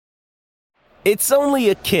It's only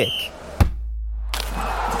a kick,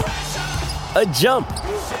 a jump,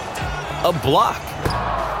 a block.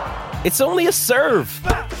 It's only a serve.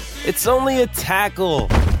 It's only a tackle,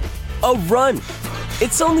 a run.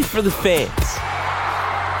 It's only for the fans.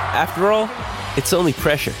 After all, it's only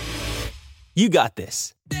pressure. You got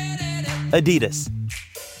this. Adidas.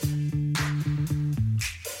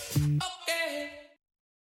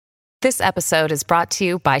 This episode is brought to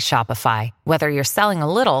you by Shopify. Whether you're selling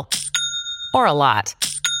a little or a lot,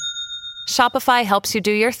 Shopify helps you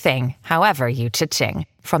do your thing, however you cha-ching.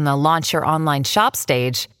 From the launch your online shop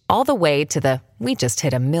stage, all the way to the we just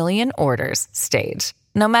hit 1 million orders stage.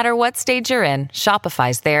 No matter what stage you're in,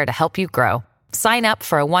 Shopify's there to help you grow. Sign up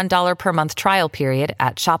for a $1 per month trial period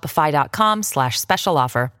at shopify.com/special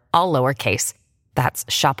offer, all lowercase. That's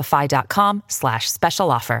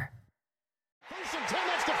shopify.com/special offer.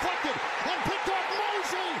 That's deflected and picked up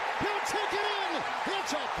Mosley. He'll take it in.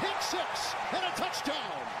 It's a pick six and a touchdown.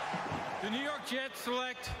 The New York Jets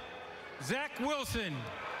select Zach Wilson,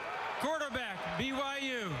 quarterback,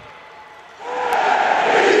 BYU.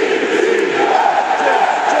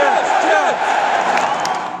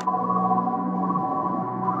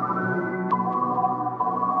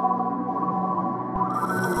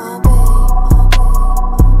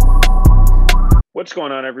 What's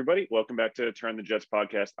going on, everybody? Welcome back to Turn the Jets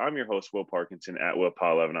podcast. I'm your host, Will Parkinson, at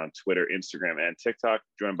WillPaul11 on Twitter, Instagram, and TikTok,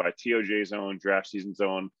 joined by TOJ Zone, Draft Season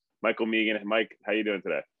Zone, Michael Megan. Mike, how you doing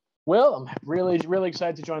today? Will, I'm really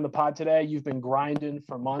excited to join the pod today. You've been grinding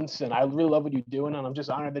for months, and I really love what you're doing, and I'm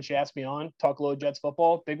just honored that you asked me on. Talk a little Jets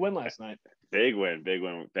football. Big win last night. Big win.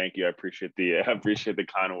 Thank you. I appreciate the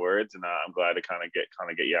kind words, and I'm glad to kind of get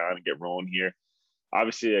you on and get rolling here.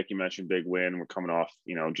 Obviously, like you mentioned, big win. We're coming off,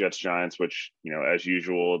 Jets Giants, which, as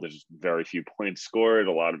usual, there's very few points scored,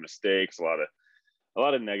 a lot of mistakes, a lot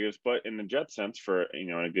of negatives. But in the Jets sense, for in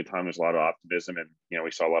a good time, there's a lot of optimism, and we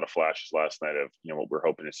saw a lot of flashes last night of what we're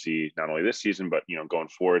hoping to see not only this season but going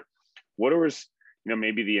forward. What was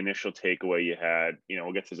maybe the initial takeaway you had?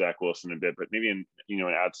 We'll get to Zach Wilson in a bit, but maybe an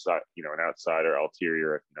outside or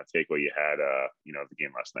ulterior takeaway you had the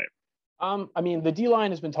game last night. The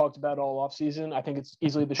D-line has been talked about all offseason. I think it's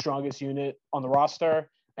easily the strongest unit on the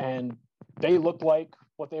roster, and they look like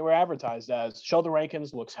what they were advertised as. Sheldon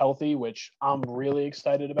Rankins looks healthy, which I'm really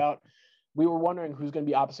excited about. We were wondering who's going to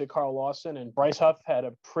be opposite Carl Lawson, and Bryce Huff had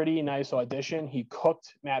a pretty nice audition. He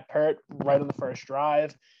cooked Matt Peart right on the first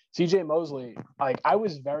drive. CJ Mosley, I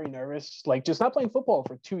was very nervous, just not playing football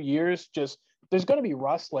for 2 years, there's going to be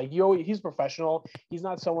rust. He's professional. He's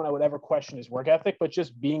not someone I would ever question his work ethic, but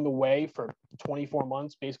just being away for 24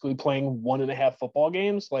 months, basically playing 1.5 football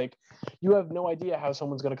games, you have no idea how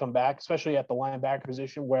someone's going to come back, especially at the linebacker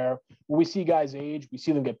position where when we see guys age, we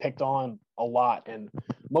see them get picked on a lot. And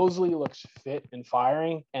Mosley looks fit and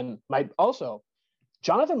firing. And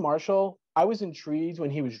Jonathan Marshall, I was intrigued when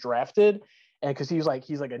he was drafted, and because he's like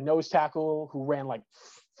a nose tackle who ran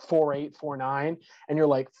 4.8, 4.9, and you're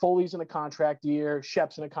like, Foley's in a contract year,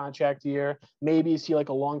 Shep's in a contract year, maybe is he a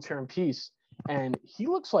long-term piece? And he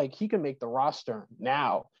looks like he can make the roster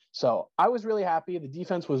now. So I was really happy. The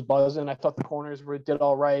defense was buzzing. I thought the corners did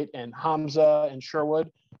all right, and Hamza and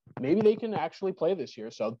Sherwood, maybe they can actually play this year.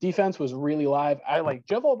 So defense was really live.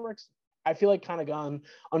 Jeff Ulbricht's, I feel kind of gone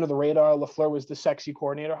under the radar. LaFleur was the sexy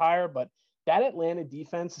coordinator hire, but that Atlanta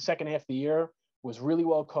defense, the second half of the year, was really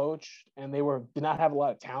well coached, and they did not have a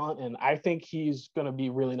lot of talent. And I think he's going to be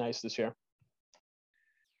really nice this year.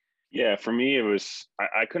 Yeah, for me, it was,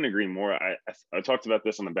 I couldn't agree more. I talked about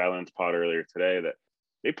this on the Badlands pod earlier today, that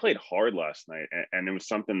they played hard last night, and it was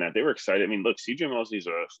something that they were excited. Look, CJ Mosley's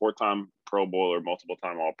a 4-time Pro Bowler,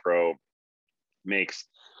 multiple-time All-Pro, makes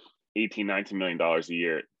 $18, $19 million a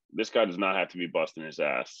year. This guy does not have to be busting his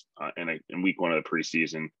ass in week 1 of the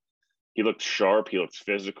preseason. He looked sharp. He looked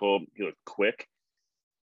physical. He looked quick.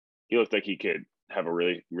 He looked like he could have a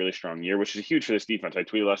really, really strong year, which is huge for this defense. I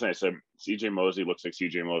tweeted last night, I said, CJ Mosley looks like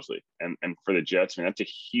CJ Mosley. And for the Jets, that's a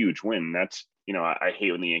huge win. That's, I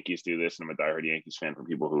hate when the Yankees do this, and I'm a diehard Yankees fan for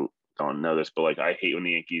people who don't know this, but I hate when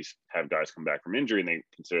the Yankees have guys come back from injury and they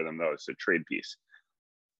consider them, though, it's a trade piece.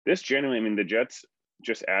 This genuinely, the Jets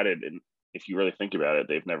just added, and if you really think about it,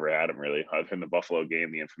 they've never had him really, other than the Buffalo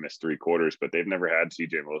game, the infamous 3 quarters, but they've never had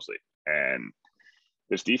CJ Mosley. And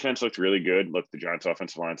this defense looked really good. Look, the Giants'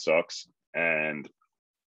 offensive line sucks, and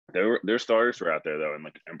their starters were out there though,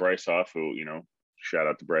 and Bryce Huff, who shout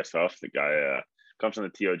out to Bryce Huff, the guy comes on the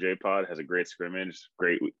TOJ pod, has a great scrimmage,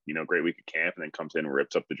 great week of camp, and then comes in and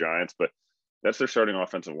rips up the Giants. But that's their starting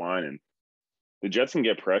offensive line, and the Jets can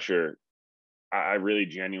get pressure I really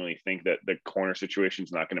genuinely think that the corner situation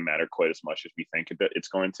is not going to matter quite as much as we think it's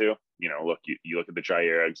going to. Look, you look at the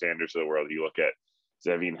Jair Alexanders of the world, you look at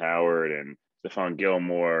Xavier Howard and Stephon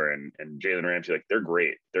Gilmore and Jalen Ramsey, like they're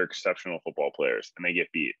great. They're exceptional football players and they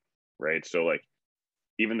get beat, right? So like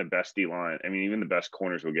even the best D-line, I mean, even the best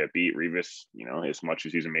corners will get beat. Revis, as much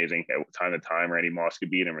as he's amazing, time to time, Randy Moss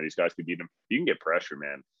could beat him or these guys could beat him. You can get pressure,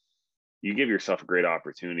 man. You give yourself a great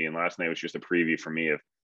opportunity. And last night was just a preview for me of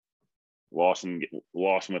Lawson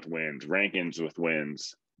with wins, Rankins with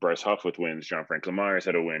wins, Bryce Huff with wins, John Franklin Myers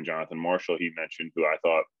had a win, Jonathan Marshall, he mentioned, who I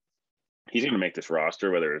thought he's going to make this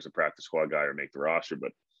roster, whether it's a practice squad guy or make the roster.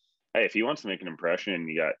 But hey, if he wants to make an impression and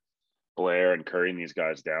you got Blair and Curry and these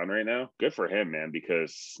guys down right now, good for him, man,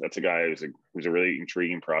 because that's a guy who's a really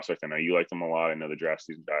intriguing prospect. I know you like them a lot. I know the draft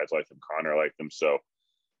season guys like them. Connor liked them. So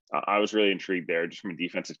I was really intrigued there just from a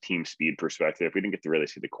defensive team speed perspective. We didn't get to really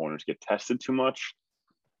see the corners get tested too much.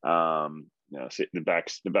 The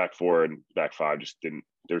back four and back five just didn't.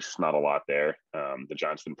 There's just not a lot there. The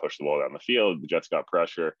Giants didn't push the ball down the field. The Jets got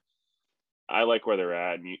pressure. I like where they're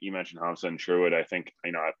at. And you mentioned Hamza and Sherwood. I think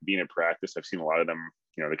being in practice, I've seen a lot of them.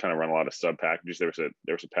 They kind of run a lot of sub packages. There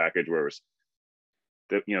was a package where it was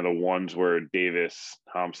the ones were Davis,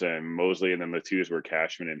 Hamza, and Mosley, and then the twos were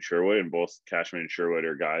Cashman and Sherwood. And both Cashman and Sherwood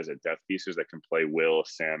are guys at depth pieces that can play Will,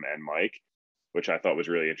 Sam, and Mike, which I thought was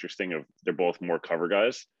really interesting. They're both more cover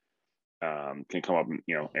guys, can come up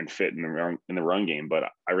and fit in the run game. But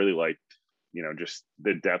I really liked just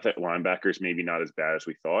the depth at linebackers. Maybe not as bad as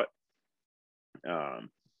we thought. Kind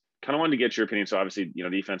of wanted to get your opinion. So obviously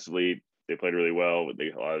defensively they played really well.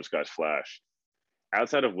 A lot of those guys flash.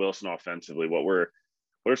 Outside of Wilson offensively, what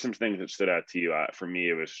are some things that stood out to you? For me,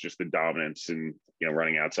 it was just the dominance and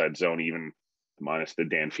running outside zone, even minus the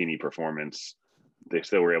Dan Feeney performance. They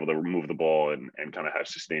still were able to remove the ball and kind of have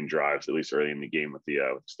sustained drives, at least early in the game with the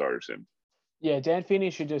starters in. Yeah, Dan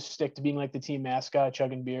Feeney should just stick to being like the team mascot,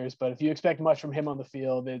 chugging beers. But if you expect much from him on the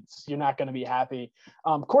field, you're not going to be happy.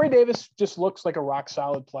 Corey Davis just looks like a rock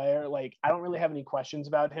solid player. Like, I don't really have any questions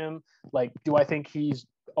about him. Like, do I think he's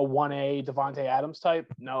a 1A Devontae Adams type?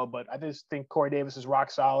 No, but I just think Corey Davis is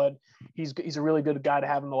rock solid. He's a really good guy to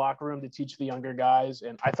have in the locker room to teach the younger guys,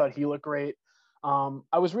 and I thought he looked great.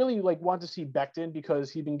 I was really wanting to see Becton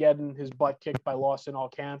because he'd been getting his butt kicked by Lawson all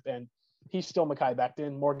camp, and he's still Mekhi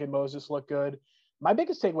Becton. Morgan Moses looked good. My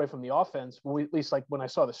biggest takeaway from the offense, at least when I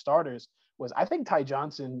saw the starters, was I think Ty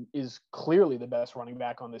Johnson is clearly the best running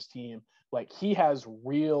back on this team. Like, he has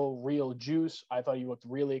real juice. I thought he looked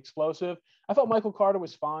really explosive. I thought Michael Carter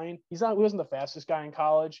was fine. He wasn't the fastest guy in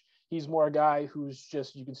college. He's more a guy who's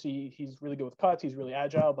just, you can see he's really good with cuts. He's really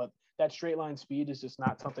agile, but that straight line speed is just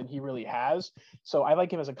not something he really has. So I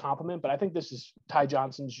like him as a compliment, but I think this is Ty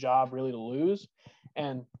Johnson's job really to lose.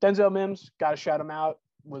 And Denzel Mims, got to shout him out,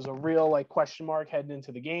 was a real question mark heading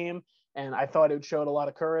into the game. And I thought it showed a lot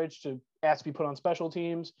of courage to ask to be put on special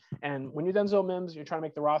teams. And when you're Denzel Mims, you're trying to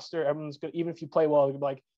make the roster. Everyone's good. Even if you play well,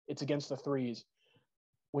 you're it's against the threes.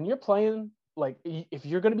 When you're playing, if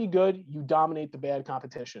you're going to be good, you dominate the bad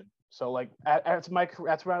competition. So that's my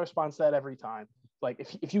response to that every time.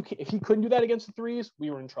 If he couldn't do that against the threes,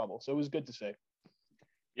 we were in trouble. So it was good to see.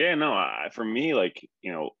 Yeah, no, for me,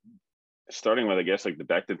 starting with, I guess, the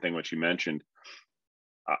Becton thing, which you mentioned,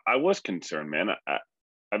 I was concerned, man.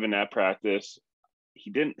 I've been at practice.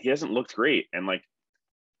 He hasn't looked great. And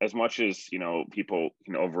as much as, people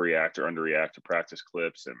can overreact or underreact to practice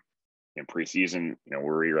clips and in preseason,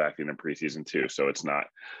 we're reacting in preseason too. So it's not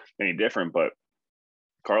any different, but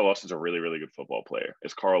Carl Lawson's a really, really good football player.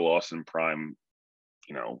 Is Carl Lawson prime,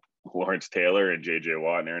 Lawrence Taylor and JJ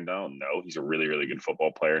Watt and Aaron Donald? No, he's a really, really good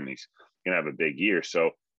football player and he's going to have a big year.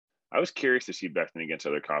 So I was curious to see Becton against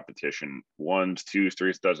other competition. 1s, 2s,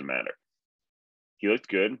 3s, doesn't matter. He looked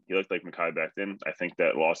good. He looked like Mekhi Becton. I think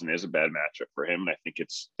that Lawson is a bad matchup for him. And I think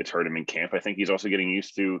it's hurt him in camp. I think he's also getting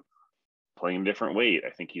used to playing a different weight.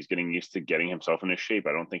 I think he's getting used to getting himself into shape.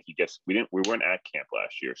 I don't think we weren't at camp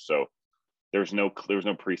last year. So there was no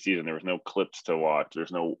preseason. There was no clips to watch.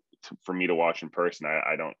 There's no for me to watch in person.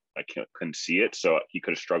 I couldn't see it. So he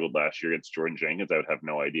could have struggled last year against Jordan Jenkins. I would have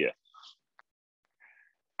no idea.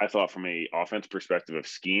 I thought from a offense perspective of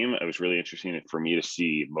scheme, it was really interesting for me to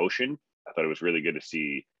see motion. I thought it was really good to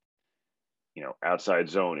see, outside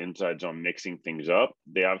zone, inside zone, mixing things up.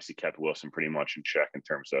 They obviously kept Wilson pretty much in check in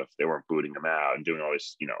terms of they weren't booting him out and doing all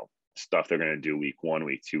this, stuff they're going to do week 1,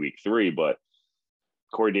 week 2, week 3. But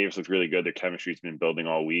Corey Davis looked really good. Their chemistry's been building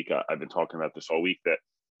all week. I've been talking about this all week that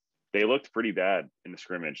they looked pretty bad in the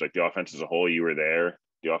scrimmage. The offense as a whole, you were there.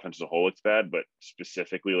 The offense as a whole looks bad, but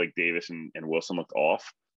specifically Davis and Wilson looked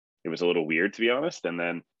off. It was a little weird, to be honest. And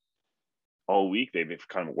then all week they've been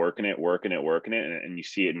kind of working it, and you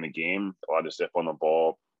see it in the game. A lot of zip on the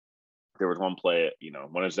ball. There was one play,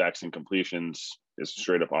 one of Zach's incompletions is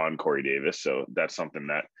straight up on Corey Davis, so that's something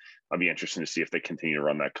that I'd be interested to see if they continue to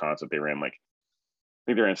run that concept. They ran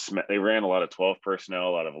they ran a lot of 12 personnel,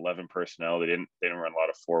 a lot of 11 personnel. They didn't run a lot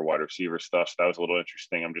of 4 wide receiver stuff. So that was a little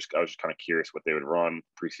interesting. I was just kind of curious what they would run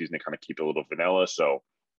preseason to kind of keep it a little vanilla. So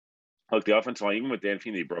look, the offensive line, even with Dan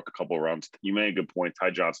Feeney, they broke a couple of runs. You made a good point.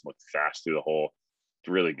 Ty Johnson looked fast through the hole.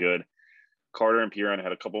 It's really good. Carter and Perine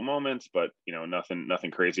had a couple moments, but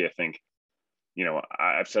nothing crazy. I think,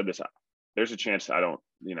 I've said this. There's a chance I'm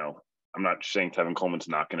not saying Tevin Coleman's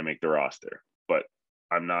not going to make the roster, but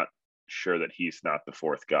I'm not sure that he's not the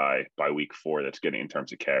 4th guy by week 4 that's getting in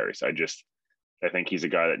terms of carries. I think he's a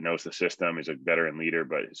guy that knows the system. He's a veteran leader,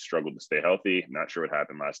 but has struggled to stay healthy. I'm not sure what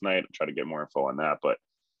happened last night. I'll try to get more info on that, but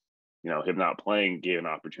him not playing gave an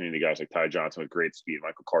opportunity to guys like Ty Johnson with great speed,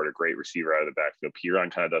 Michael Carter, great receiver out of the backfield.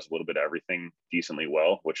 Perine kind of does a little bit of everything decently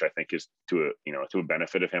well, which I think is to a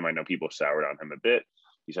benefit of him. I know people soured on him a bit.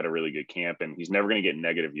 He's had a really good camp, and he's never going to get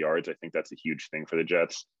negative yards. I think that's a huge thing for the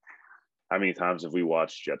Jets. How many times have we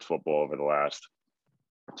watched Jets football over the last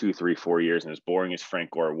 2, 3, 4 years? And as boring as Frank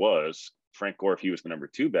Gore was, if he was the number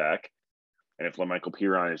 2 back, and if LaMichael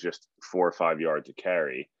Perine is just 4 or 5 yards to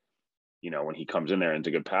carry, when he comes in there and is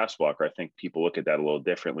a good pass blocker, I think people look at that a little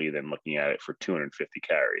differently than looking at it for 250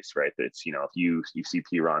 carries, right? That's, if you see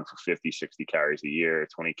Perine for 50, 60 carries a year,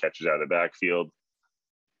 20 catches out of the backfield,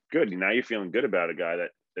 good. Now you're feeling good about a guy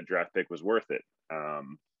that the draft pick was worth it.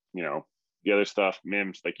 The other stuff,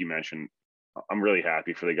 Mims, like you mentioned, I'm really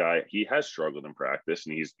happy for the guy. He has struggled in practice,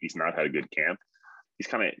 and he's not had a good camp. He's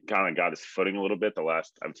kind of got his footing a little bit the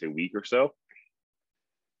last, I would say, week or so.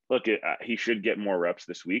 Look, he should get more reps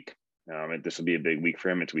this week. This will be a big week for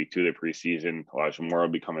him. It's week 2 of the preseason. Elijah Moore will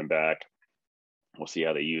be coming back. We'll see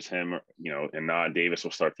how they use him. And not Davis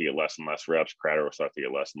will start to get less and less reps. Crowder will start to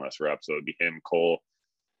get less and less reps. So it'd be him, Cole.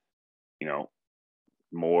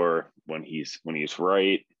 Moore when he's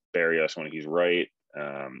right. Berrios when he's right.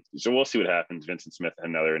 So we'll see what happens. Vincent Smith had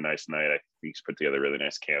another nice night. I think he's put together a really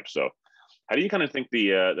nice camp. So how do you kind of think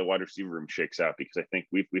the wide receiver room shakes out? Because I think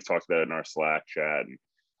we've talked about it in our Slack chat, and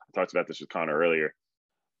I talked about this with Connor earlier.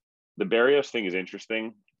 The Berrios thing is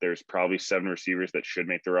interesting. There's probably 7 receivers that should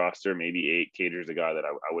make the roster, maybe 8. Cager's a guy that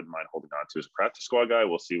I wouldn't mind holding on to as a practice squad guy.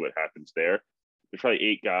 We'll see what happens there. There's probably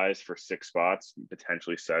 8 guys for 6 spots,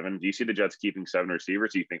 potentially 7. Do you see the Jets keeping 7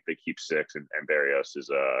 receivers? Do you think they keep 6 and Berrios'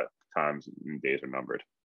 times and days are numbered?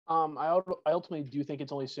 I ultimately do think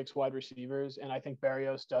it's only 6 wide receivers, and I think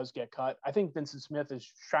Berrios does get cut. I think Vincent Smith is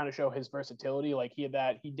trying to show his versatility. Like he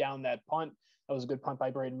downed that punt. That was a good punt by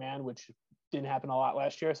Braden Mann, which didn't happen a lot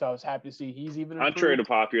last year. So I was happy to see he's even improved. Contrary to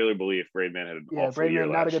popular belief, Braden Mann had an awful year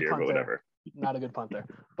last year, but whatever. Not a good punter.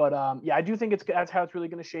 But I do think that's how it's really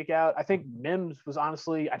going to shake out. I think Mims was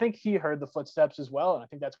I think he heard the footsteps as well. And I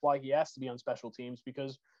think that's why he has to be on special teams,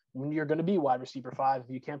 because when you're going to be wide receiver 5,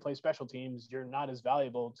 if you can't play special teams, you're not as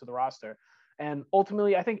valuable to the roster. And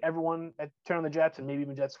ultimately, I think everyone at Turn on the Jets and maybe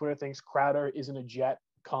even Jets Twitter thinks Crowder isn't a Jet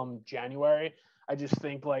come January. I just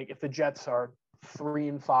think if the Jets are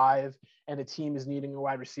 3-5 and a team is needing a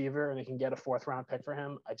wide receiver and they can get a 4th round pick for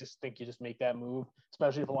him, I just think you just make that move,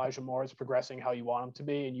 especially if Elijah Moore is progressing how you want him to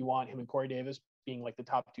be and you want him and Corey Davis being like the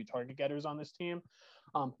top 2 target getters on this team.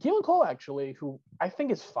 Keelan Cole, actually, who I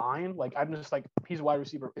think is fine. I'm just he's a wide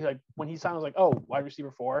receiver. When he signed, I was like, oh, wide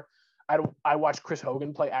receiver 4. I watched Chris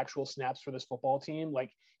Hogan play actual snaps for this football team.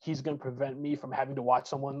 He's going to prevent me from having to watch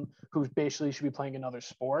someone who basically should be playing another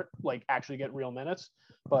sport, actually get real minutes.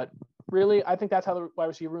 But really, I think that's how the wide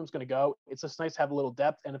receiver room is going to go. It's just nice to have a little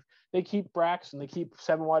depth. And if they keep Brax and they keep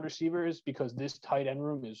 7 wide receivers, because this tight end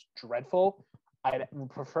room is dreadful, I'd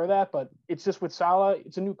prefer that. But it's just with Saleh,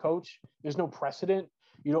 it's a new coach. There's no precedent.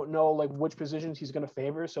 You don't know which positions he's going to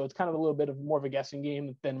favor. So it's kind of a little bit of more of a guessing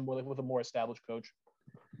game than with a more established coach.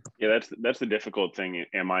 Yeah, that's the difficult thing.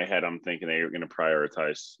 In my head, I'm thinking they're going to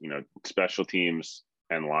prioritize, special teams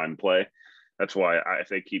and line play. That's why if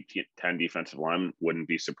they keep 10 defensive linemen, wouldn't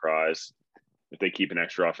be surprised. If they keep an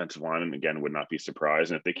extra offensive lineman, again, would not be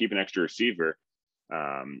surprised. And if they keep an extra receiver,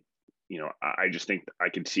 I just think I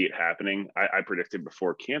could see it happening. I predicted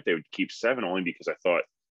before camp they would keep 7 only because I thought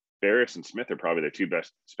Berrios and Smith are probably the 2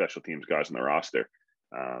 best special teams guys on the roster.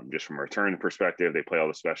 Just from a return perspective, they play all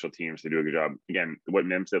the special teams. They do a good job. Again, what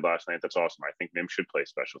Mims did last night, that's awesome. I think Mims should play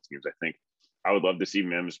special teams. I think I would love to see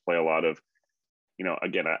Mims play a lot of,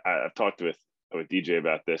 again, I've talked with DJ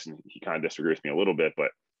about this, and he kind of disagrees with me a little bit,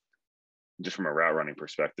 but just from a route running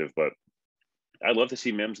perspective. But I'd love to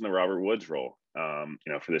see Mims in the Robert Woods role,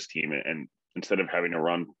 for this team. And instead of having to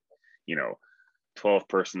run, 12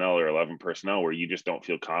 personnel or 11 personnel where you just don't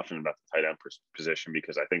feel confident about the tight end position,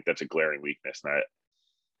 because I think that's a glaring weakness. And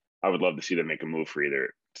I would love to see them make a move for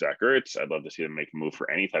either Zach Ertz. I'd love to see them make a move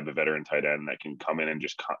for any type of veteran tight end that can come in and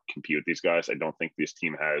just compete with these guys. I don't think this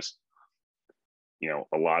team has,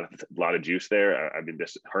 a lot of juice there. I mean,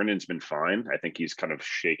 Herndon's been fine. I think he's kind of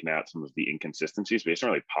shaken out some of the inconsistencies, but he's not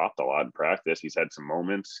really popped a lot in practice. He's had some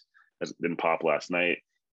moments. Didn't pop last night.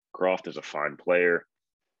 Croft is a fine player.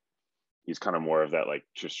 He's kind of more of that, like,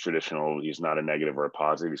 just traditional. He's not a negative or a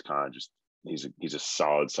positive. He's kind of just he's a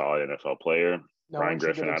solid NFL player. No Ryan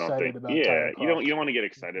Griffin, I don't think. Yeah, you don't want to get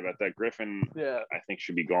excited about that. Griffin, I think,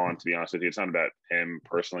 should be gone. To be honest with you, it's not about him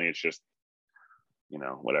personally. It's just,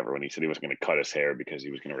 whatever. When he said he was going to cut his hair because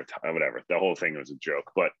he was going to retire, whatever. The whole thing was a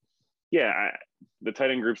joke. But yeah, the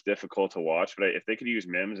tight end group's difficult to watch. But if they could use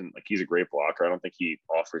Mims, and like, he's a great blocker, I don't think he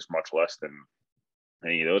offers much less than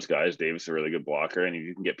any of those guys. Davis is a really good blocker, and if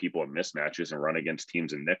you can get people in mismatches and run against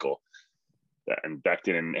teams in nickel, and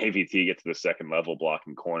Becton and AVT get to the second level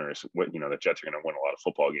blocking corners, the Jets are going to win a lot of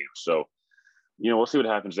football games. So, we'll see what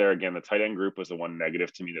happens there. Again, the tight end group was the one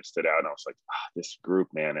negative to me that stood out. And I was like, this group,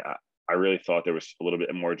 man, I really thought there was a little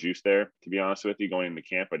bit more juice there, to be honest with you, going into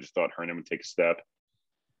camp. I just thought Herndon would take a step.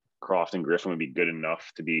 Croft and Griffin would be good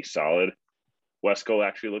enough to be solid. Wesco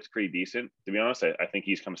actually looks pretty decent, to be honest. I think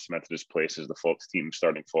he's kind of cemented his place as the team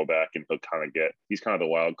starting fullback, and he's kind of the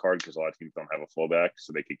wild card because a lot of teams don't have a fullback,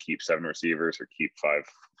 so they could keep 7 receivers or keep 4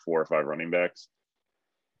 or 5 running backs.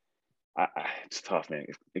 It's tough, man.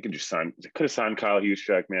 If they could have signed Kyle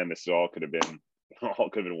Juszczyk, man, this all could have been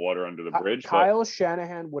water under the bridge. Kyle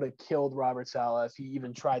Shanahan would have killed Robert Saleh if he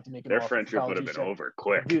even tried to make it. Their friendship would have been over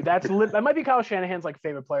quick. Dude, that might be Kyle Shanahan's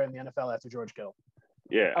favorite player in the NFL after George Kittle.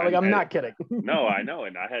 Yeah, I'm not kidding. No, I know,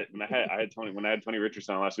 and I had Tony when I had Tony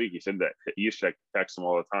Richardson last week. He said that Juszczyk texts him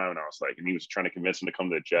all the time, and I was like, and he was trying to convince him to come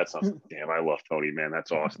to the Jets. I was like, damn, I love Tony, man.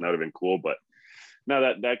 That's awesome. That would have been cool. But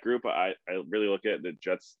no, that group, I really look at the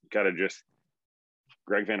Jets. Got to just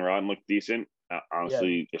Greg Van Roten looked decent.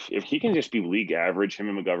 Honestly, if he can just be league average, him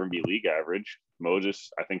and McGovern be league average,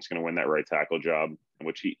 Moses, I think, is going to win that right tackle job,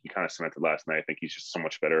 which he kind of cemented last night. I think he's just so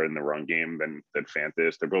much better in the run game than Fant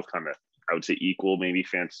is. They're both kind of, I would say, equal. Maybe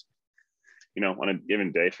Fant's, on a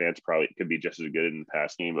given day, Fant's probably could be just as good in the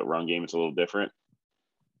pass game, but run game, it's a little different.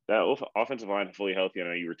 That offensive line fully healthy. I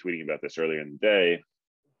know you were tweeting about this earlier in the day.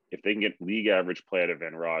 If they can get league average play out of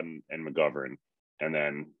Van Roten and McGovern, and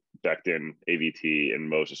then Becton, AVT, and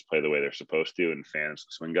Moses play the way they're supposed to, and Fant's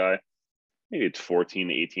the swing guy, maybe it's 14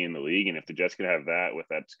 to 18 in the league. And if the Jets can have that with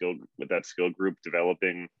that skill group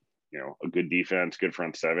developing, a good defense, good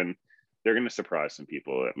front seven, they're going to surprise some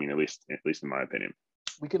people. I mean, at least in my opinion.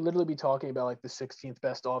 We could literally be talking about the 16th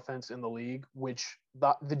best offense in the league, which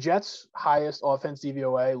the Jets' highest offense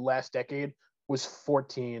DVOA last decade was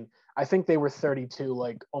 14. I think they were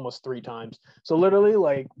 32 almost 3 times. So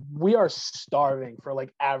literally we are starving for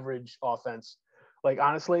average offense.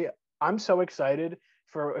 Honestly, I'm so excited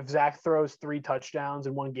for if Zach throws 3 touchdowns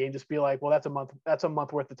in one game, just be well, that's a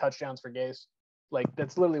month worth of touchdowns for Gase.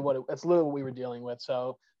 That's literally what we were dealing with.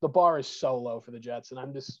 So the bar is so low for the Jets, and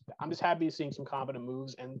I'm just happy seeing some competent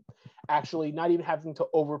moves and actually not even having to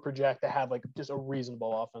over project to have just a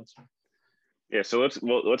reasonable offense. Yeah, so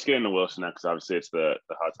let's get into Wilson next. Obviously, it's the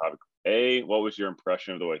hot topic. A, what was your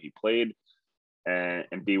impression of the way he played, and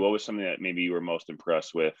B, what was something that maybe you were most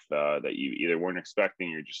impressed with that you either weren't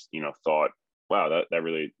expecting or just thought, wow,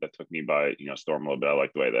 that took me by storm a little bit. I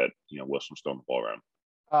like the way that Wilson stormed the ball around.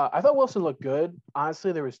 I thought Wilson looked good.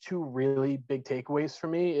 Honestly, there was 2 really big takeaways for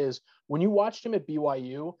me. Is when you watched him at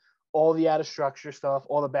BYU, all the out of structure stuff,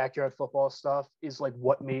 all the backyard football stuff is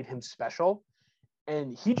what made him special.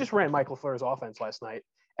 And he just ran Mike LaFleur's offense last night.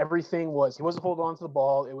 Everything was, he wasn't holding on to the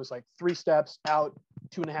ball. It was 3 steps out,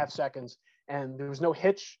 2.5 seconds, and there was no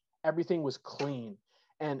hitch. Everything was clean.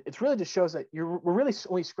 And it's really just shows that we're really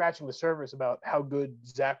only scratching the surface about how good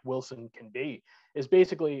Zach Wilson can be. Is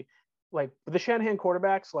basically with the Shanahan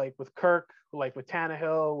quarterbacks, with Kirk, with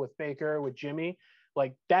Tannehill, with Baker, with Jimmy,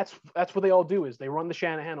 that's what they all do is they run the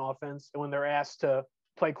Shanahan offense. And when they're asked to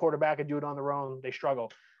play quarterback and do it on their own, they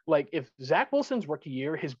struggle. If Zach Wilson's rookie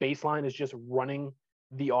year, his baseline is just running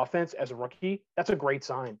the offense as a rookie, that's a great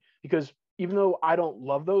sign, because even though I don't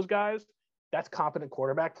love those guys, that's competent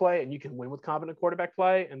quarterback play, and you can win with competent quarterback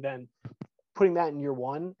play. And then putting that in year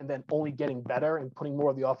 1 and then only getting better and putting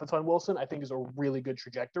more of the offense on Wilson, I think is a really good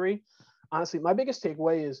trajectory. Honestly, my biggest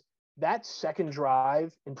takeaway is that second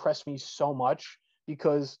drive impressed me so much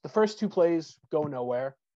because the first 2 plays go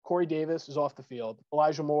nowhere. Corey Davis is off the field.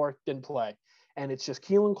 Elijah Moore didn't play. And it's just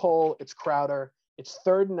Keelan Cole, it's Crowder, it's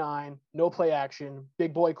 3rd and 9, no play action,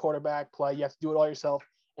 big boy quarterback play. You have to do it all yourself.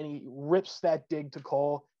 and he rips that dig to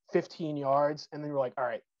Cole 15 yards, and then you're like, all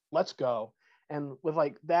right, let's go. And with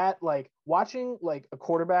like that, like watching like a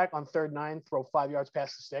quarterback on 3rd and 9 throw 5 yards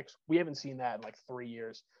past the sticks, we haven't seen that in like 3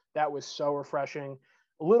 years. That was so refreshing.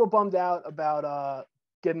 A little bummed out about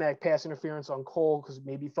getting that pass interference on Cole because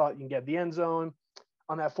maybe thought you can get the end zone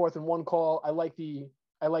on that 4th and 1 call. I like the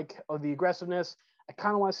aggressiveness. I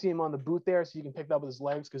kind of want to see him on the boot there so you can pick it up with his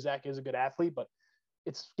legs because Zach is a good athlete, but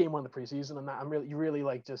it's game 1 of the preseason. You really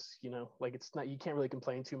like just, like it's not, you can't really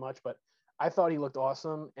complain too much, but I thought he looked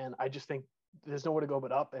awesome. And I just think there's nowhere to go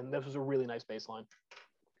but up. And this was a really nice baseline.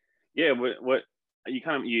 Yeah. What you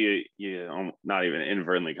kind of, you not even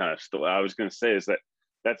inadvertently kind of still, I was going to say is that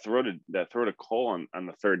throw to Cole on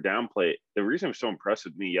the 3rd down play. The reason it was so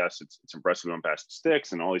impressive to me, yes, it's impressive going past the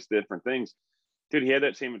sticks and all these different things. Dude, he had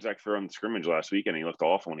that same exact throw in the scrimmage last week, and he looked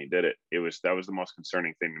awful when he did it. That was the most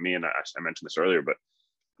concerning thing to me, and I mentioned this earlier, but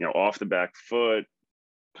off the back foot,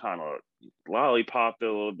 kind of lollipopped it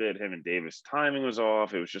a little bit. Him and Davis' timing was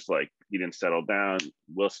off. It was just like he didn't settle down.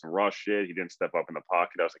 Wilson rushed it. He didn't step up in the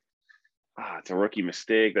pocket. I was like, it's a rookie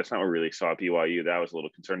mistake. That's not what we really saw at BYU. That was a little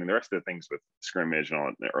concerning. The rest of the things with scrimmage and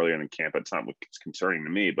all earlier in camp, it's not what's concerning to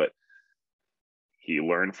me, but he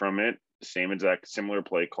learned from it. Same exact similar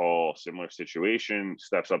play call, similar situation,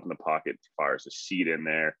 steps up in the pocket, fires a seed in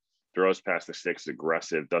there, throws past the sticks,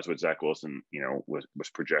 aggressive, does what Zach Wilson, was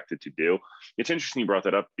projected to do. It's interesting you brought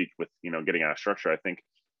that up with, getting out of structure. I think,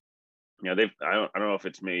 I don't know if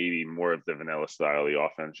it's maybe more of the vanilla style of the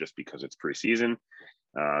offense just because it's preseason,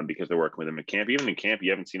 because they're working with him in camp. Even in camp,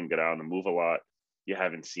 you haven't seen him get out on the move a lot. You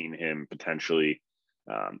haven't seen him potentially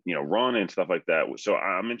run and stuff like that. So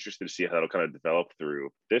I'm interested to see how that'll kind of develop through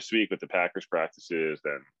this week with the Packers practices,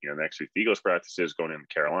 then, next week, the Eagles practices going into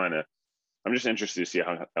Carolina. I'm just interested to see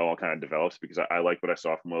how it all kind of develops because I like what I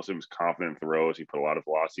saw from Wilson. He was confident in throws. He put a lot of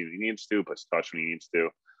velocity when he needs to, puts touch when he needs to.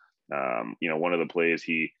 One of the plays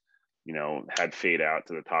he, had fade out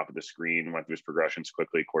to the top of the screen, went through his progressions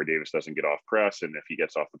quickly. Corey Davis doesn't get off press. And if he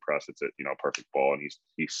gets off the press, it's a, perfect ball. And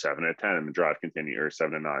he's 7 of 10 and the drive continues, or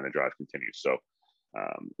 7 of 9, the drive continues. So,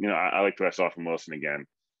 I liked what I saw from Wilson again.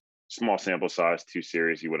 Small sample size, 2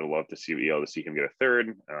 series. You would have loved to see him get a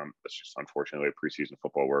 3rd. That's just unfortunately the way preseason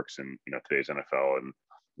football works in today's NFL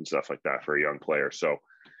and stuff like that for a young player. So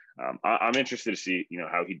I'm interested to see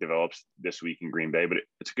how he develops this week in Green Bay. But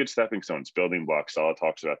it's a good stepping stone. It's building blocks. Salah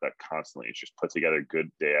talks about that constantly. It's just put together good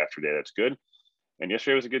day after day. That's good. And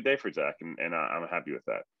yesterday was a good day for Zach, and I'm happy with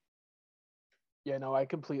that. Yeah, no, I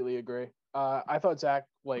completely agree. I thought Zach,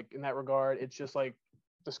 like in that regard, it's just like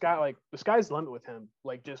the sky's the limit with him.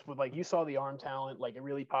 Like just with you saw the arm talent, like it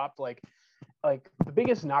really popped. Like the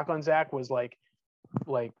biggest knock on Zach was like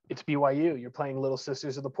it's BYU. You're playing Little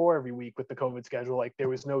Sisters of the Poor every week with the COVID schedule. Like there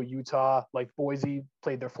was no Utah. Like Boise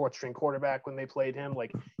played their 4th string quarterback when they played him.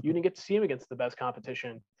 Like you didn't get to see him against the best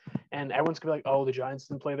competition. And everyone's gonna be like, oh, the Giants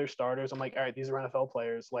didn't play their starters. I'm like, all right, these are NFL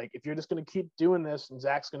players. Like if you're just gonna keep doing this and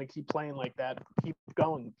Zach's gonna keep playing like that, keep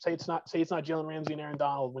going. Say it's not Jalen Ramsey and Aaron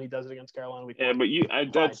Donald when he does it against Carolina. Yeah, but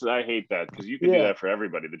I hate that because you can do that for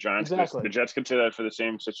everybody. The Giants, exactly. The Jets could say that for the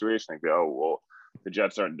same situation. Like, oh well, the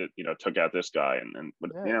Jets aren't, took out this guy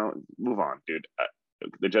move on, dude.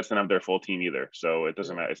 The Jets didn't have their full team either, so it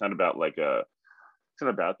doesn't matter. It's not about it's not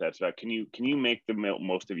about that. It's about can you make the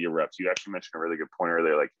most of your reps? You actually mentioned a really good point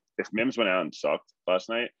earlier. Like if Mims went out and sucked last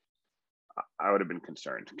night, I would have been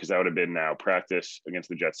concerned because that would have been now practice against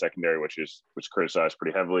the Jets secondary, which criticized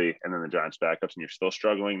pretty heavily, and then the Giants backups, and you're still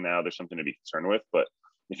struggling. Now there's something to be concerned with. But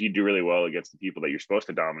if you do really well against the people that you're supposed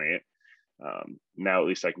to dominate, now at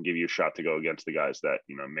least I can give you a shot to go against the guys that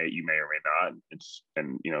you may or may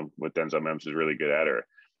not. What Denzel Mims is really good at, or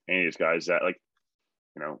any of these guys that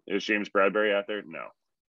is James Bradbury out there? No.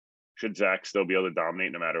 Should Zach still be able to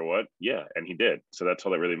dominate no matter what? Yeah, and he did. So that's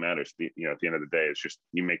all that really matters. At the end of the day, it's just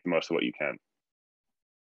you make the most of what you can.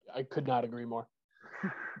 I could not agree more.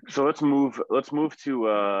 So let's move to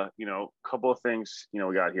a couple of things we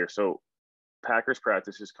got here. So Packers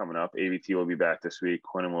practice is coming up. AVT will be back this week.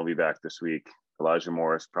 Quinnen will be back this week. Elijah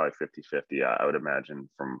Morris probably 50-50. I would imagine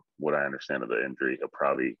from what I understand of the injury,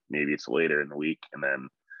 maybe it's later in the week, and then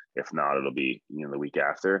if not, it'll be the week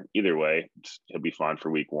after. Either way, he'll be fine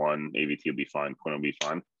for week 1. AVT will be fine. Quinn will be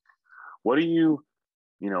fine. What are you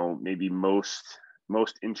maybe most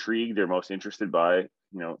intrigued or most interested by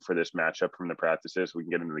for this matchup from the practices? We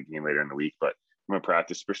can get into the game later in the week, but from a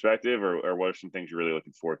practice perspective, or what are some things you're really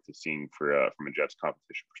looking forward to seeing from a Jets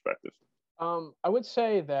competition perspective? I would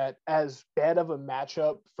say that as bad of a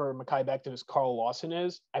matchup for Mekhi Becton as Carl Lawson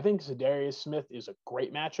is, I think Za'Darius Smith is a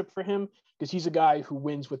great matchup for him because he's a guy who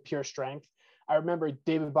wins with pure strength. I remember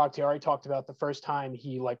David Bakhtiari talked about the first time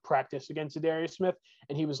he like practiced against Darius Smith,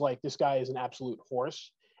 and he was like, "This guy is an absolute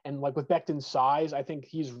horse." And like with Becton's size, I think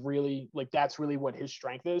he's really like that's really what his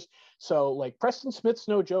strength is. So like Preston Smith's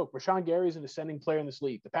no joke. Rashawn Gary is an ascending player in this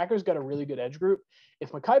league. The Packers got a really good edge group.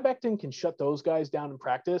 If Mekhi Becton can shut those guys down in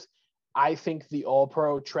practice, I think the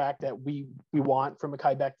All-Pro track that we want from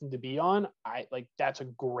Mekhi Becton to be on, I like that's a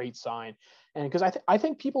great sign. And because I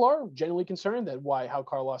think people are genuinely concerned that how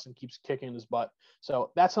Carl Lawson keeps kicking his butt. So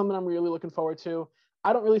that's something I'm really looking forward to.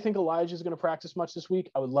 I don't really think Elijah is going to practice much this week.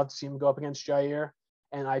 I would love to see him go up against Jair.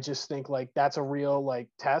 And I just think like that's a real like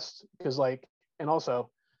test because like, and also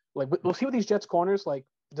like we'll see with these Jets corners, like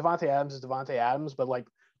Devontae Adams is Devontae Adams, but like,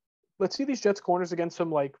 let's see these Jets corners against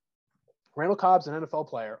some like Randall Cobb's an NFL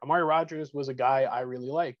player. Amari Rodgers was a guy I really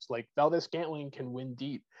liked. Like Valdez-Scantling can win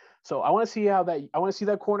deep. So I want to see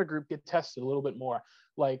that corner group get tested a little bit more.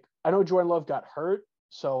 Like I know Jordan Love got hurt.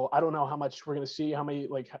 So I don't know how much we're going to see, how many,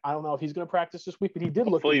 like, I don't know if he's going to practice this week, but he did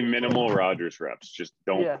look. Hopefully minimal Rodgers reps. Just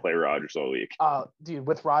don't play Rodgers all week. Dude,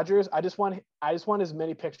 with Rodgers, I just want as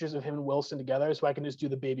many pictures of him and Wilson together so I can just do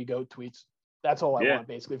the baby goat tweets. That's all I want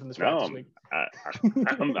basically from this practice week.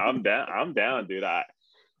 I'm down, dude.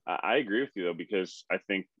 I agree with you though, because I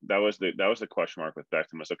think that was the question mark with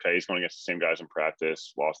Becton was okay, he's going against the same guys in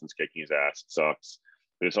practice. Lawson's kicking his ass. It sucks.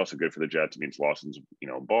 But it's also good for the Jets. It means Lawson's,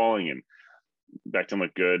 balling and Becton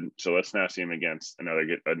looked good. So let's now see him against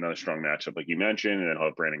another strong matchup like you mentioned, and then he'll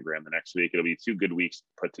have Brandon Graham the next week. It'll be 2 good weeks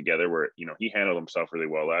put together where, he handled himself really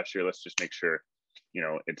well last year. Let's just make sure,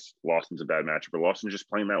 it's Lawson's a bad matchup, but Lawson's just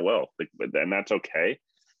playing that well. And that's okay.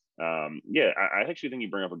 I actually think you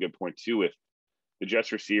bring up a good point too with the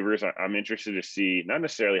Jets receivers. I'm interested to see not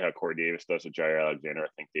necessarily how Corey Davis does with Jair Alexander. I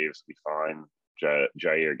think Davis will be fine.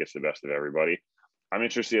 Jair gets the best of everybody. I'm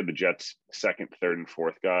interested in the Jets' second, third, and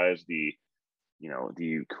fourth guys, the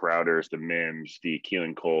Crowders, the Mims, the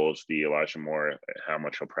Keelan Coles, the Elijah Moore, how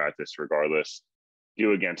much he'll practice regardless,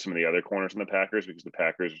 do against some of the other corners in the Packers, because the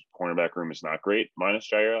Packers cornerback room is not great, minus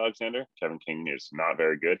Jair Alexander. Kevin King is not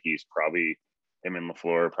very good. He's probably, him and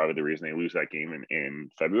LaFleur, probably the reason they lose that game in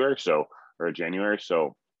February, or January.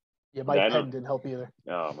 So yeah, Mike Penn didn't help either.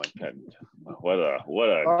 Oh, Mike Penn! What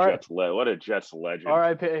a Jets legend.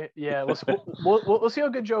 R.I.P. Yeah, we'll see how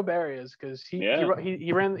good Joe Barry is, because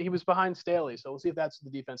he was behind Staley, so we'll see if that's the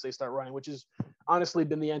defense they start running, which has honestly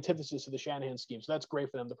been the antithesis of the Shanahan scheme. So that's great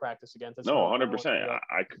for them to practice against. No, 100%.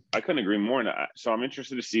 I couldn't agree more. So I'm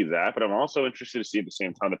interested to see that, but I'm also interested to see at the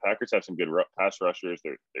same time the Packers have some good pass rushers.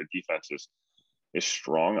 Their defense is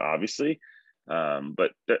strong, obviously.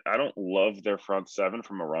 But I don't love their front seven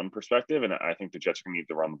from a run perspective, and I think the Jets are going to need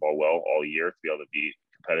to run the ball well all year to be able to be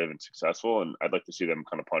competitive and successful. And I'd like to see them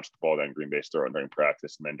kind of punch the ball down Green Bay's throat during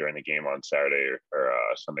practice and then during the game on Saturday or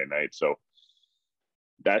Sunday night. So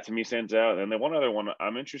that to me stands out. And then one other one,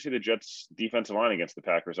 I'm interested in the Jets' defensive line against the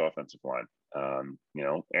Packers' offensive line.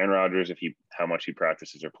 Aaron Rodgers, how much he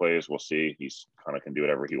practices or plays, we'll see. He's kind of can do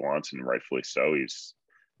whatever he wants, and rightfully so. He's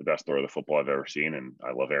the best thrower of the football I've ever seen, and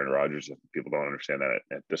I love Aaron Rodgers. People don't understand that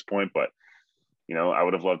at this point, but I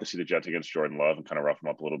would have loved to see the Jets against Jordan Love and kind of rough him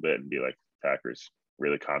up a little bit and be like, Packers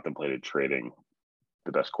really contemplated trading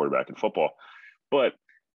the best quarterback in football. But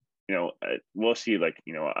we'll see.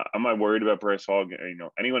 I'm not worried about Bryce Hall.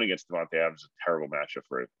 Anyone against Devontae Adams is a terrible matchup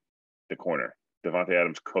for the corner. Devontae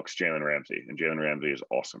Adams cooks Jalen Ramsey, and Jalen Ramsey is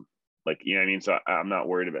awesome. So I'm not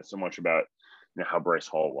worried so much about how Bryce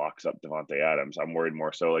Hall locks up Devontae Adams. I'm worried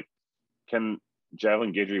more so can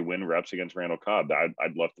Javelin Guidry win reps against Randall Cobb?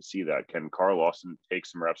 I'd love to see that. Can Carl Lawson take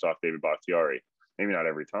some reps off David Bakhtiari? Maybe not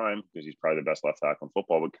every time, because he's probably the best left tackle in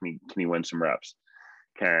football, but can he win some reps?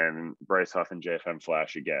 Can Bryce Huff and JFM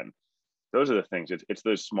flash again? Those are the things. It's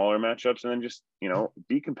those smaller matchups, and then just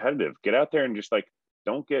be competitive. Get out there and just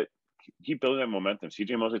keep building that momentum.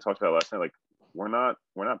 CJ Mosley talked about last night. We're not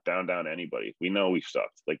down anybody. We know we've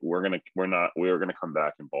sucked. We're gonna come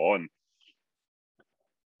back and ball and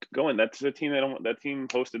go in. That's the team that team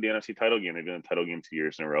hosted the NFC title game. They've been in the title game 2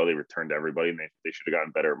 years in a row. They returned everybody, and they should have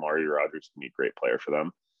gotten better. Amari Rodgers can be a great player for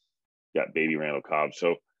them. Got baby Randall Cobb.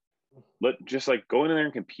 So go in there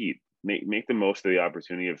and compete. Make the most of the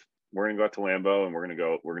opportunity of we're gonna go out to Lambeau and we're gonna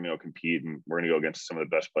go compete, and we're gonna go against some of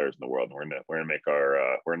the best players in the world. And we're gonna make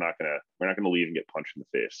our we're not gonna leave and get punched in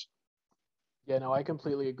the face. Yeah, no, I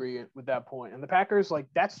completely agree with that point. And the Packers,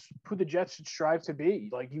 that's who the Jets should strive to be.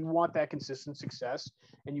 You want that consistent success,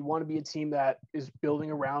 and you want to be a team that is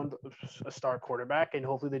building around a star quarterback, and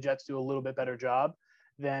hopefully the Jets do a little bit better job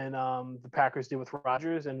than the Packers did with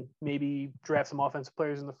Rodgers, and maybe draft some offensive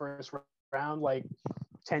players in the first round.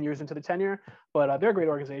 10 years into the tenure. But they're a great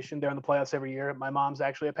organization. They're in the playoffs every year. My mom's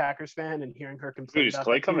actually a Packers fan, and hearing her complain Dude, is about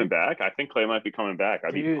Clay that coming team, back? I think Clay might be coming back.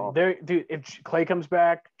 dude, if Clay comes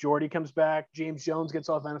back, Jordy comes back, James Jones gets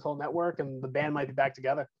off NFL Network, and the band might be back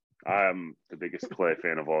together. I'm the biggest Clay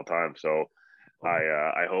fan of all time, so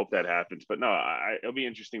I hope that happens. But no, it'll be an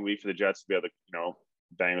interesting week for the Jets to be able to,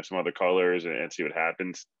 bang with some other colors and see what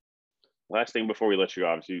happens. Last thing before we let you go,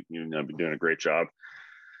 obviously, you've been doing a great job.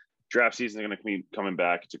 Draft season is going to be coming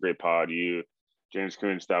back. It's a great pod. You, James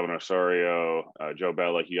Kuhn, Stavin Osorio, Joe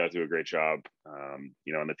Bell, you guys do a great job, on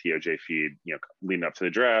the TOJ feed, leading up to the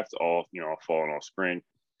draft, all fall and all spring.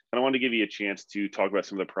 And I wanted to give you a chance to talk about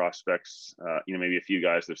some of the prospects, maybe a few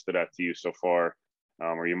guys that stood out to you so far.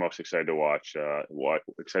 Are you most excited to watch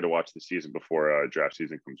the season before draft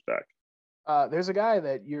season comes back? There's a guy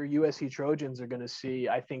that your USC Trojans are going to see.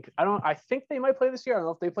 I think they might play this year. I don't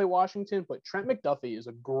know if they play Washington, but Trent McDuffie is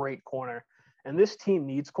a great corner, and this team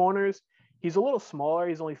needs corners. He's a little smaller.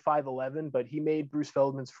 He's only 5'11", but he made Bruce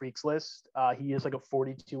Feldman's freaks list. He is like a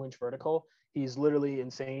 42-inch vertical. He's literally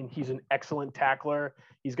insane. He's an excellent tackler.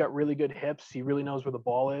 He's got really good hips. He really knows where the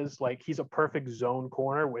ball is. Like, he's a perfect zone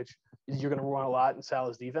corner, which is you're going to run a lot in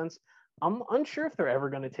Salah's defense. I'm unsure if they're ever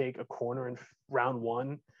going to take a corner in round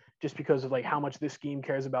one, just because of like how much this scheme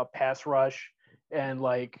cares about pass rush, and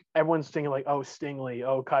like everyone's thinking like, oh, Stingley,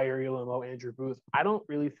 oh, Kyrie Elam, oh, Andrew Booth. I don't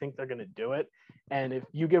really think they're going to do it. And if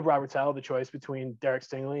you give Robert Saleh the choice between Derek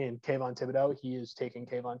Stingley and Kayvon Thibodeau, he is taking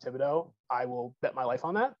Kayvon Thibodeau. I will bet my life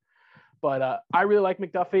on that. But I really like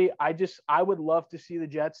McDuffie. I would love to see the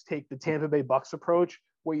Jets take the Tampa Bay Bucks approach,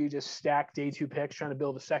 where you just stack day 2 picks trying to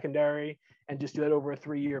build a secondary and just do that over a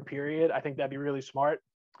 3-year period. I think that'd be really smart.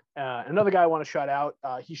 Another guy I want to shout out,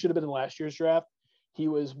 he should have been in last year's draft. He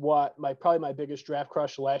was probably my biggest draft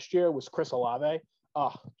crush last year was Chris Olave.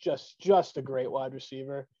 Just a great wide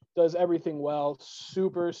receiver. Does everything well.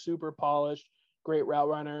 Super, super polished. Great route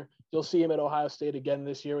runner. You'll see him at Ohio State again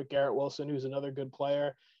this year with Garrett Wilson, who's another good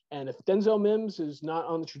player. And if Denzel Mims is not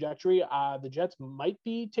on the trajectory, the Jets might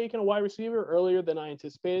be taking a wide receiver earlier than I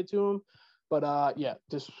anticipated to him. But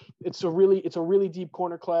it's a really deep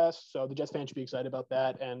corner class, so the Jets fans should be excited about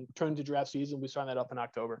that. And turn to draft season, we sign that up in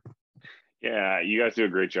October. Yeah, you guys do a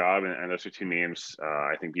great job, and those are 2 names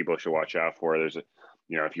I think people should watch out for. There's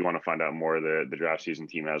if you want to find out more, the draft season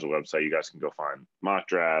team has a website. You guys can go find mock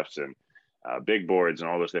drafts and big boards and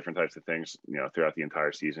all those different types of things. Throughout the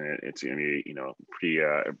entire season, it's going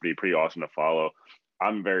to be pretty awesome to follow.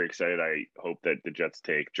 I'm very excited. I hope that the Jets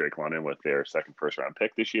take Drake London with their second first-round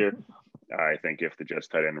pick this year. I think if the Jets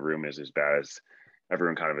tight end room is as bad as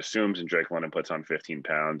everyone kind of assumes, and Drake London puts on 15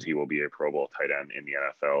 pounds, he will be a Pro Bowl tight end in the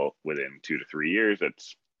NFL within 2 to 3 years.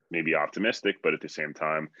 That's maybe optimistic, but at the same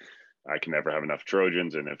time, I can never have enough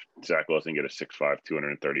Trojans. And if Zach Wilson get a 6'5",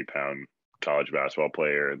 230-pound college basketball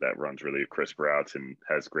player that runs really crisp routes and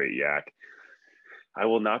has great yak, I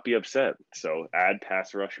will not be upset. So add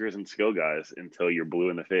pass rushers and skill guys until you're blue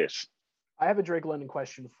in the face. I have a Drake London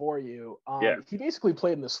question for you. Yeah. He basically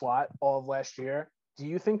played in the slot all of last year. Do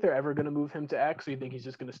you think they're ever going to move him to X, or you think he's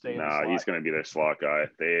just going to stay in the slot? He's going to be their slot guy.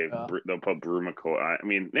 They'll put Brew McCoy. I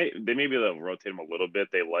mean, they maybe they'll rotate him a little bit.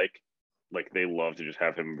 They love to just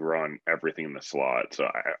have him run everything in the slot. So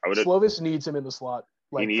I would. Slovis needs him in the slot.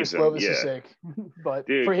 Like, he needs for Slovis' sake, but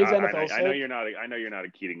dude, for his NFL sake. I know you're not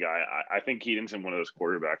a Keaton guy. I think Keaton's in one of those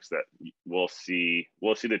quarterbacks that we'll see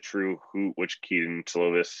the true which Keaton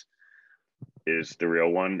Slovis is the real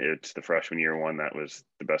one. It's the freshman year one that was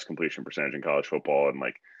the best completion percentage in college football, and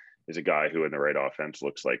is a guy who in the right offense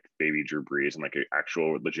looks like baby Drew Brees in an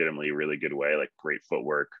actual legitimately really good way, great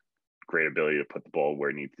footwork, great ability to put the ball where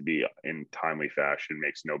it needs to be in timely fashion,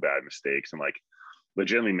 makes no bad mistakes, and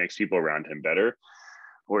legitimately makes people around him better.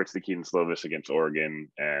 Or it's the Keaton Slovis against Oregon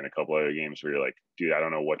and a couple other games where you're like, dude, I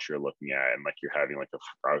don't know what you're looking at. And you're having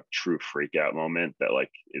a true freak out moment that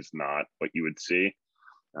is not what you would see.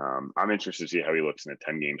 I'm interested to see how he looks in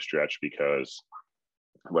a 10-game stretch because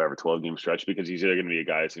 12-game stretch, because he's either going to be a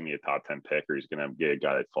guy that's going to be a top 10 pick or he's going to be a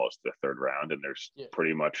guy that falls to the 3rd round. And there's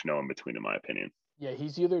pretty much no in between, in my opinion. Yeah,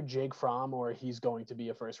 he's either Jake Fromm or he's going to be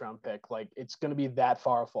a 1st-round pick. It's going to be that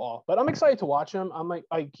far fall. But I'm excited to watch him.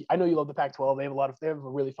 I know you love the Pac-12. They have a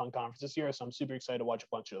really fun conference this year, so I'm super excited to watch a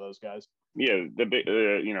bunch of those guys. Yeah,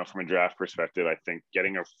 from a draft perspective, I think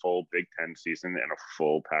getting a full Big Ten season and a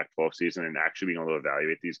full Pac-12 season and actually being able to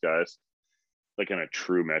evaluate these guys in a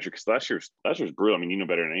true measure, because last year's brutal. I mean, you know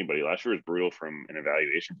better than anybody. Last year was brutal from an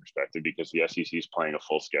evaluation perspective because the SEC is playing a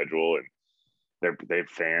full schedule and they have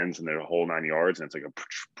fans and their whole 9 yards, and it's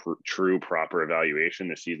a true proper evaluation.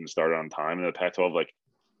 The season started on time, and the Pac-12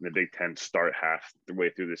 The Big Ten start half the way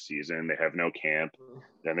through the season. They have no camp.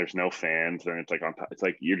 Then there's no fans. Then it's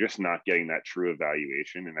like you're just not getting that true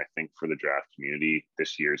evaluation. And I think for the draft community,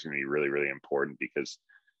 this year is going to be really, really important because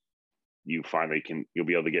you'll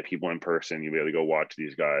be able to get people in person. You'll be able to go watch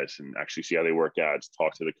these guys and actually see how they work out,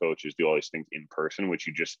 talk to the coaches, do all these things in person, which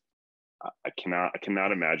I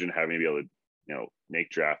cannot imagine having to be able to, make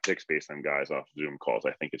draft picks based on guys off Zoom calls.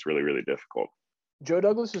 I think it's really, really difficult. Joe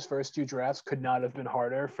Douglas's first 2 drafts could not have been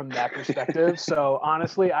harder from that perspective. So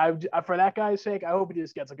honestly, for that guy's sake, I hope he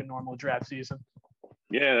just gets like a normal draft season.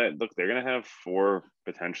 Yeah, look, they're going to have 4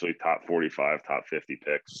 potentially top 45, top 50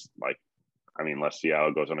 picks. Unless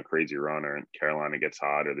Seattle goes on a crazy run or Carolina gets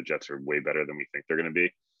hot or the Jets are way better than we think they're going to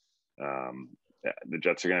be. The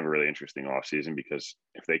Jets are going to have a really interesting offseason because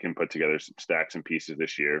if they can put together some stacks and pieces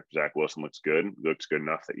this year, Zach Wilson looks good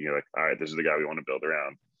enough that you're like, all right, this is the guy we want to build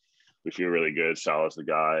around. We feel really good. Salah's the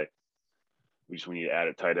guy. We need to add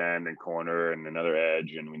a tight end and corner and another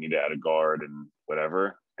edge, and we need to add a guard and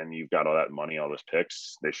whatever. And you've got all that money, all those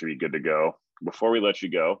picks. They should be good to go. Before we let you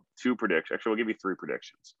go, 2 predictions. Actually, we'll give you 3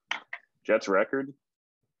 predictions. Jets record.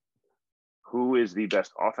 Who is the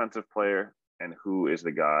best offensive player, and who is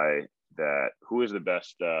the best?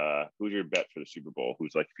 Who's your bet for the Super Bowl?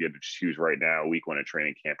 Who's like, if you had to choose right now, week 1 of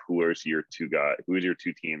training camp, who is your 2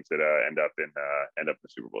 teams that end up in the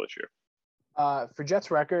Super Bowl this year? For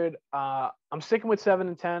Jets record, I'm sticking with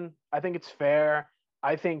 7-10. I think it's fair.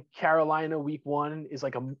 I think Carolina week 1 is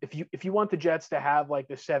like if you want the Jets to have like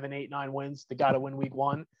the 7, 8, 9 wins, they got to win week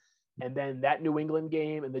 1. And then that New England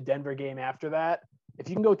game and the Denver game after that, if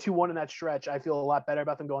you can go 2-1 in that stretch, I feel a lot better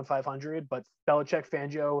about them going 500. But Belichick,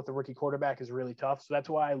 Fangio with the rookie quarterback is really tough. So that's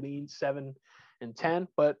why I lean 7-10.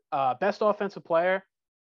 But best offensive player,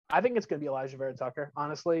 I think it's going to be Elijah Vera Tucker.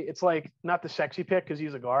 Honestly, it's like not the sexy pick because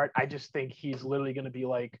he's a guard. I just think he's literally going to be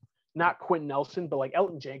like not Quentin Nelson, but like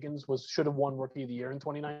Elton Jenkins should have won Rookie of the Year in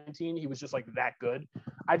 2019. He was just like that good.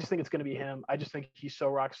 I just think it's going to be him. I just think he's so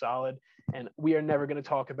rock solid. And we are never going to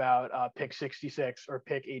talk about pick 66 or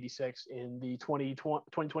pick 86 in the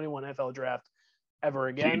 2021 NFL draft ever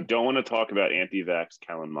again. So you don't want to talk about anti-vax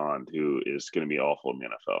Kellen Mond, who is going to be awful in the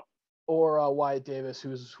NFL. Or Wyatt Davis,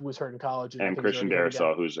 who was hurt in college. And Christian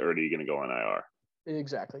Darrisaw, who's already going to go on IR.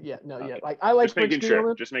 Exactly. Yeah. No, okay. yeah. Like I like Just making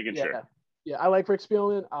sure. Just making sure. Yeah, I like Rick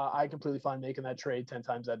Spielman. I completely fine making that trade 10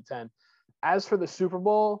 times out of 10. As for the Super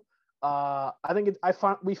Bowl, I think I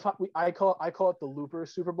call it the Looper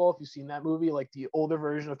Super Bowl. If you've seen that movie, like the older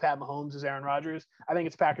version of Pat Mahomes is Aaron Rodgers. I think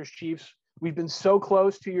it's Packers Chiefs. We've been so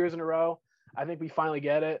close 2 years in a row. I think we finally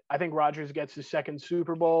get it. I think Rodgers gets his 2nd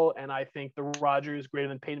Super Bowl, and I think the Rodgers greater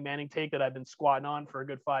than Peyton Manning take that I've been squatting on for a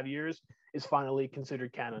good 5 years is finally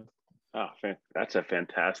considered canon. Oh, that's a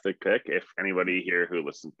fantastic pick. If anybody here who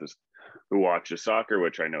listens to this, who watches soccer,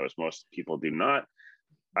 which I know as most people do not,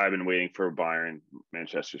 I've been waiting for Bayern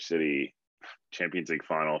Manchester City Champions League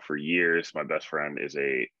final for years. My best friend is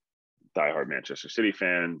a diehard Manchester City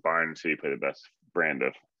fan. Bayern City play the best brand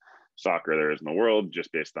of soccer there is in the world,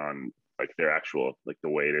 just based on like their actual, like the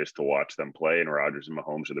way it is to watch them play. And Rodgers and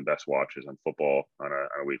Mahomes are the best watches on football on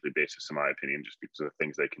a weekly basis, in my opinion, just because of the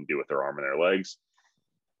things they can do with their arm and their legs.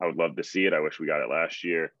 I would love to see it. I wish we got it last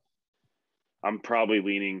year. I'm probably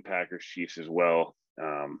leaning Packers Chiefs as well.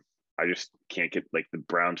 I just can't get like the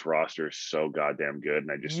Browns roster is so goddamn good,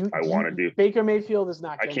 and I want to do Baker Mayfield is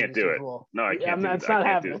not. I can't do it. No, I can't. It's not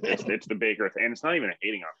happening. It's the Baker, and it's not even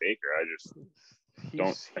hating on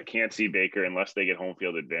Baker. I can't see Baker unless they get home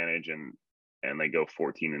field advantage and they go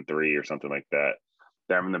 14-3 or something like that.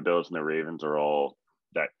 Them and the Bills and the Ravens are all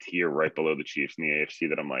that tier right below the Chiefs in the AFC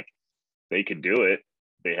that I'm like, they could do it.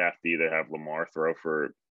 They have to either have Lamar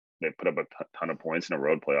they put up a ton of points in a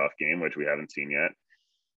road playoff game, which we haven't seen yet.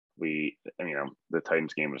 The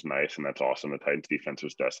Titans game was nice, and that's awesome. The Titans defense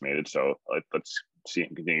was decimated. So let's see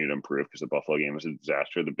him continue to improve because the Buffalo game was a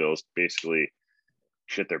disaster. The Bills basically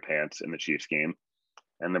shit their pants in the Chiefs game,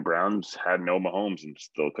 and the Browns had no Mahomes and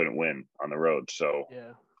still couldn't win on the road. So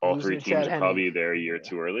all 3 teams are probably there a year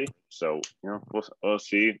too early. So, we'll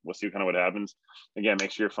see. We'll see kind of what happens. Again,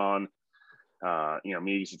 make sure you're following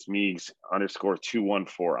Meegs, it's Meegs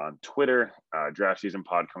 _214 on Twitter. Draft season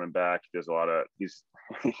pod coming back. He's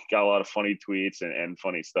got a lot of funny tweets and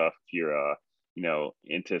funny stuff. If you're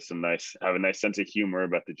into have a nice sense of humor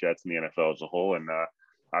about the Jets and the NFL as a whole, and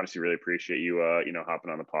obviously really appreciate you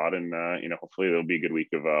hopping on the pod, and hopefully there'll be a good week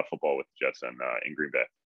of football with the Jets and in Green Bay.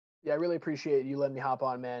 Yeah, I really appreciate you letting me hop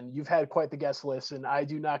on, man. You've had quite the guest list, and I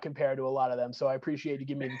do not compare to a lot of them, so I appreciate you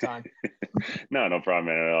giving me the time. No problem,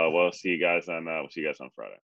 man. We'll see you guys on Friday.